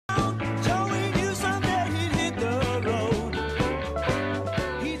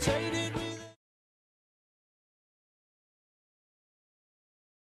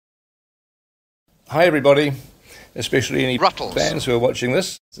Hi everybody, especially any Rutles fans who are watching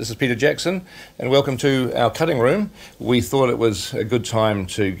this. This is Peter Jackson and welcome to our cutting room. We thought it was a good time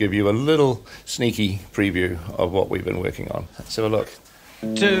to give you a little sneaky preview of what we've been working on. Let's have a look.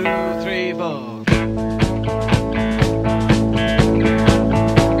 2, 3, 4.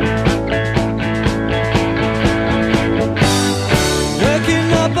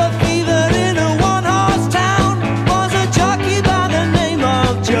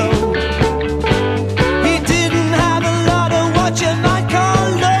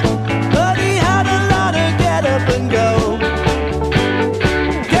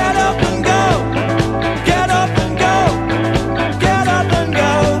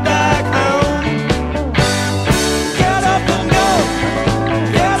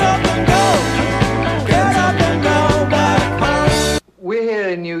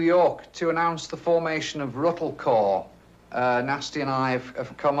 To announce the formation of Rutles Corps. Nasty and I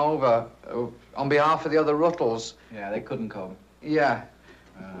have come over on behalf of the other Rutles. Yeah, they couldn't come. Yeah.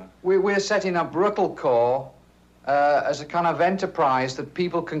 We're setting up Rutles Corps as a kind of enterprise that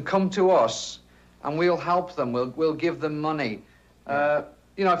people can come to us and we'll help them. We'll give them money.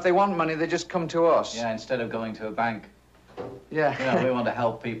 You know, if they want money, they just come to us. Yeah, instead of going to a bank. Yeah. You know, we want to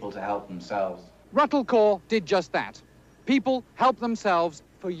help people to help themselves. Rutles Corps did just that. People helped themselves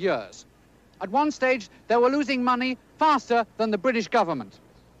for years. At one stage, they were losing money faster than the British government.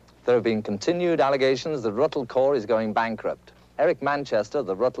 There have been continued allegations that Rutles Corps is going bankrupt. Eric Manchester,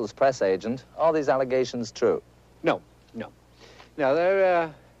 the Rutles press agent, are these allegations true? No, they're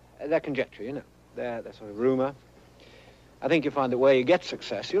conjecture, you know. They're sort of rumour. I think you find that where you get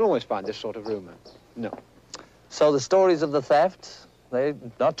success, you'll always find this sort of rumour. No. So the stories of the theft, they're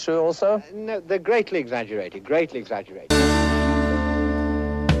not true also? No, they're greatly exaggerated, greatly exaggerated.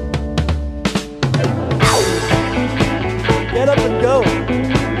 Get up and go.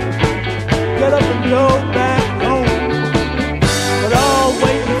 Get up and go back home. But all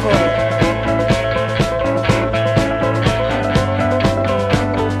waiting for you.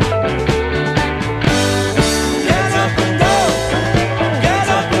 Get up and go. Get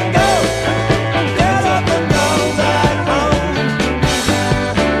up and go. Get up and go back home.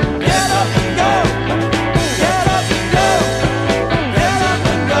 Get up and go. Get up and go. Get up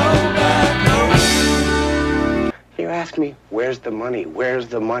and go back home. You ask me, where's the money? Where's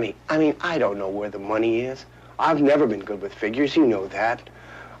the money? I mean, I don't know where the money is. I've never been good with figures, you know that.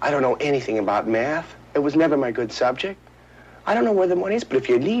 I don't know anything about math. It was never my good subject. I don't know where the money is, but if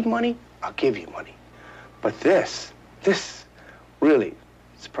you need money, I'll give you money. But this really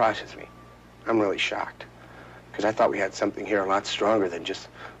surprises me. I'm really shocked. Because I thought we had something here a lot stronger than just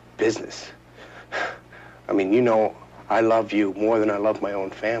business. I mean, you know, I love you more than I love my own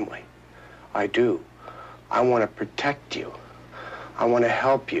family. I do. I want to protect you. I want to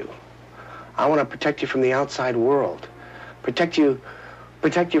help you. I want to protect you from the outside world. Protect you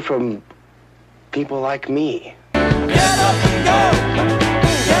from people like me. Get up and go.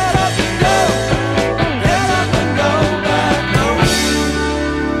 Get up and go. Get up and go back home.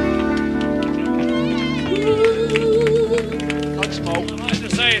 I'd like to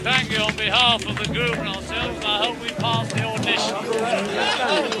say thank you on behalf of the group and ourselves, and I hope we pass the audition.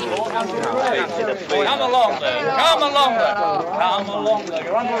 Come along there. Come along there. Come along there.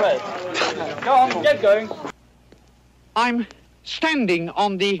 You're under arrest. Go on, get going. I'm standing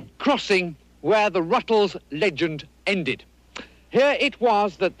on the crossing where the Rutles legend ended. Here it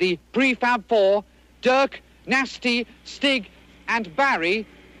was that the prefab four, Dirk, Nasty, Stig and Barry,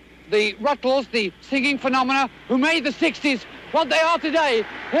 the Rutles, the singing phenomena who made the 60s what they are today,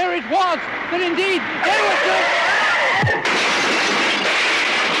 here it was that indeed they were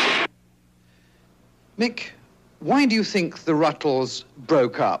Mick, why do you think the Rutles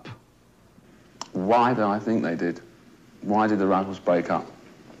broke up? Why do I think they did? Why did the Rutles break up?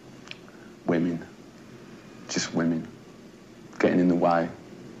 Women. Just women. Getting in the way.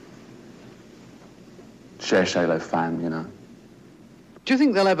 Cher Shalo fan, you know. Do you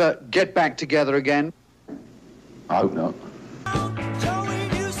think they'll ever get back together again? I hope not.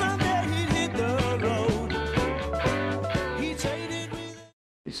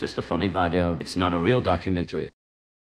 It's just a funny video. It's not a real documentary.